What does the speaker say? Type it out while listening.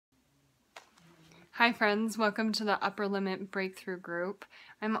Hi friends, welcome to the Upper Limit Breakthrough Group.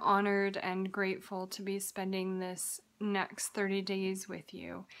 I'm honored and grateful to be spending this next 30 days with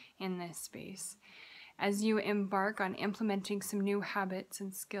you in this space as you embark on implementing some new habits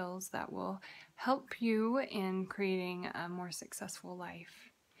and skills that will help you in creating a more successful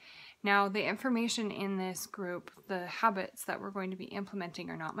life. Now, the information in this group, the habits that we're going to be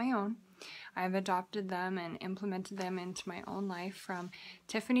implementing, are not my own. I've adopted them and implemented them into my own life from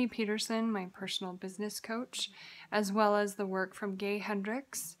Tiffany Peterson, my personal business coach, as well as the work from Gay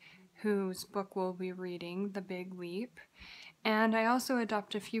Hendricks, whose book we'll be reading, The Big Leap. And I also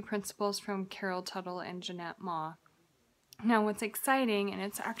adopt a few principles from Carol Tuttle and Jeanette Ma. Now, what's exciting, and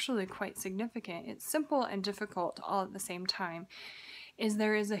it's actually quite significant, it's simple and difficult all at the same time, is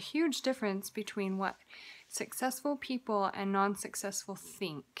there is a huge difference between what successful people and non-successful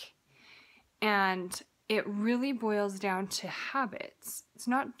think. And it really boils down to habits. It's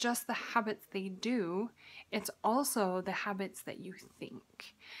not just the habits they do, it's also the habits that you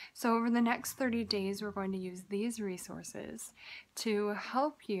think. So over the next 30 days, we're going to use these resources to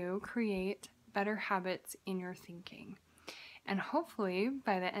help you create better habits in your thinking. And hopefully,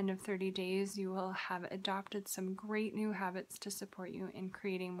 by the end of 30 days, you will have adopted some great new habits to support you in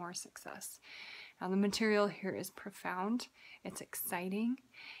creating more success. Now, the material here is profound, it's exciting,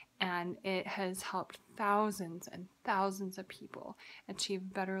 and it has helped thousands and thousands of people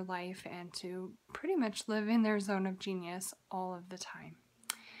achieve better life and to pretty much live in their zone of genius all of the time.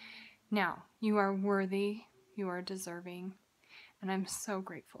 Now, you are worthy, you are deserving, and I'm so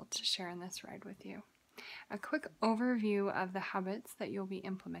grateful to share in this ride with you. A quick overview of the habits that you'll be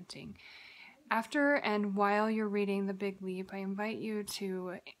implementing. After and while you're reading The Big Leap, I invite you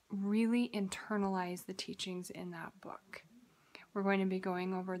to really internalize the teachings in that book. We're going to be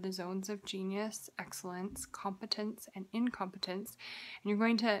going over the zones of genius, excellence, competence, and incompetence, and you're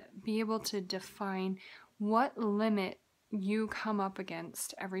going to be able to define what limit you come up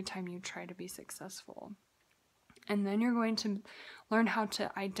against every time you try to be successful. And then you're going to learn how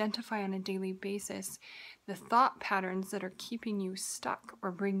to identify on a daily basis the thought patterns that are keeping you stuck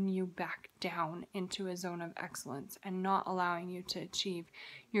or bringing you back down into a zone of excellence and not allowing you to achieve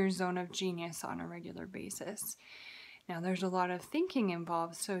your zone of genius on a regular basis. Now, there's a lot of thinking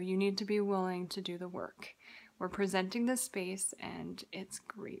involved, so you need to be willing to do the work. We're presenting this space, and it's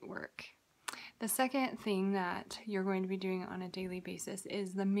great work. The second thing that you're going to be doing on a daily basis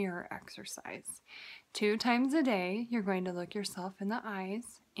is the mirror exercise. 2 times a day, you're going to look yourself in the eyes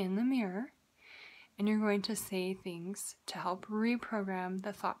in the mirror, and you're going to say things to help reprogram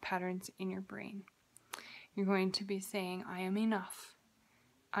the thought patterns in your brain. You're going to be saying, I am enough.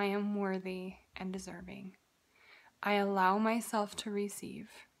 I am worthy and deserving. I allow myself to receive.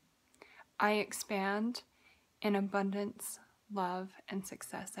 I expand in abundance, love, and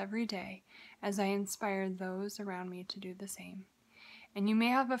success every day as I inspire those around me to do the same. And you may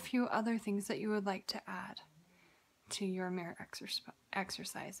have a few other things that you would like to add to your mirror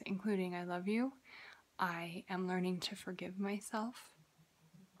exercise, including I love you, I am learning to forgive myself.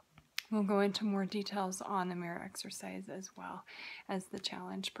 We'll go into more details on the mirror exercise as well as the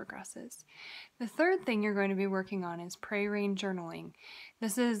challenge progresses. The third thing you're going to be working on is Pray Rain journaling.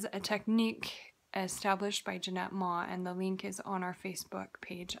 This is a technique established by Jeanette Ma, and the link is on our Facebook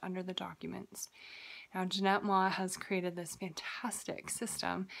page under the documents. Now, Jeanette Ma has created this fantastic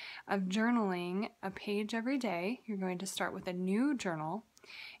system of journaling a page every day. You're going to start with a new journal,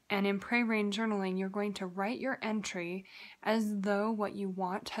 and in Pray Rain journaling, you're going to write your entry as though what you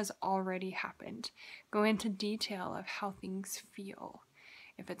want has already happened. Go into detail of how things feel.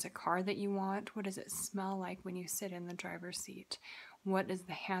 If it's a car that you want, what does it smell like when you sit in the driver's seat? What is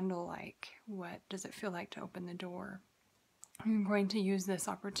the handle like? What does it feel like to open the door? I'm going to use this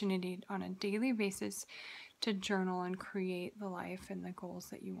opportunity on a daily basis to journal and create the life and the goals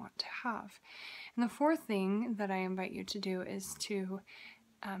that you want to have. And the fourth thing that I invite you to do is to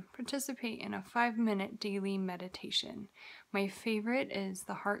participate in a 5-minute daily meditation. My favorite is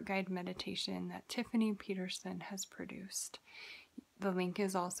the Heart Guide meditation that Tiffany Peterson has produced. The link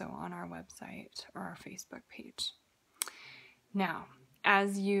is also on our website or our Facebook page. Now,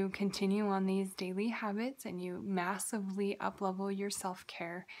 as you continue on these daily habits and you massively up-level your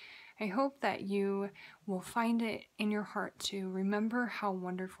self-care, I hope that you will find it in your heart to remember how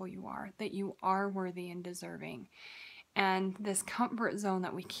wonderful you are, that you are worthy and deserving. And this comfort zone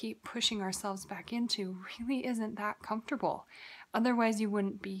that we keep pushing ourselves back into really isn't that comfortable. Otherwise, you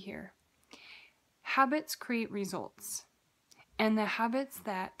wouldn't be here. Habits create results. And the habits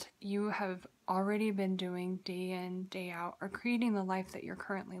that you have already been doing day in, day out are creating the life that you're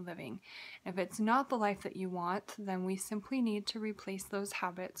currently living. If it's not the life that you want, then we simply need to replace those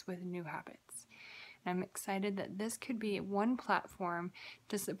habits with new habits. And I'm excited that this could be one platform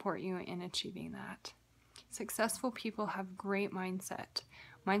to support you in achieving that. Successful people have great mindset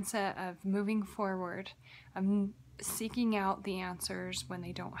of moving forward, of seeking out the answers when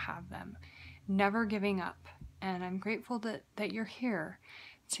they don't have them, never giving up. And I'm grateful that you're here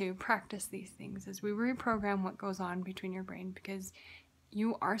to practice these things as we reprogram what goes on between your brain, because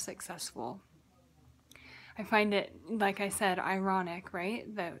you are successful. I find it, like I said, ironic, right?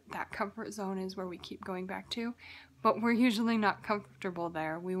 That comfort zone is where we keep going back to, but we're usually not comfortable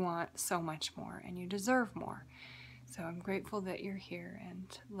there. We want so much more, and you deserve more. So I'm grateful that you're here,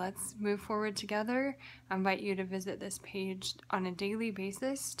 and let's move forward together. I invite you to visit this page on a daily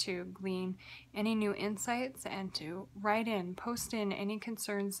basis to glean any new insights and to post in any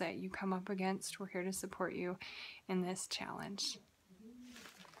concerns that you come up against. We're here to support you in this challenge.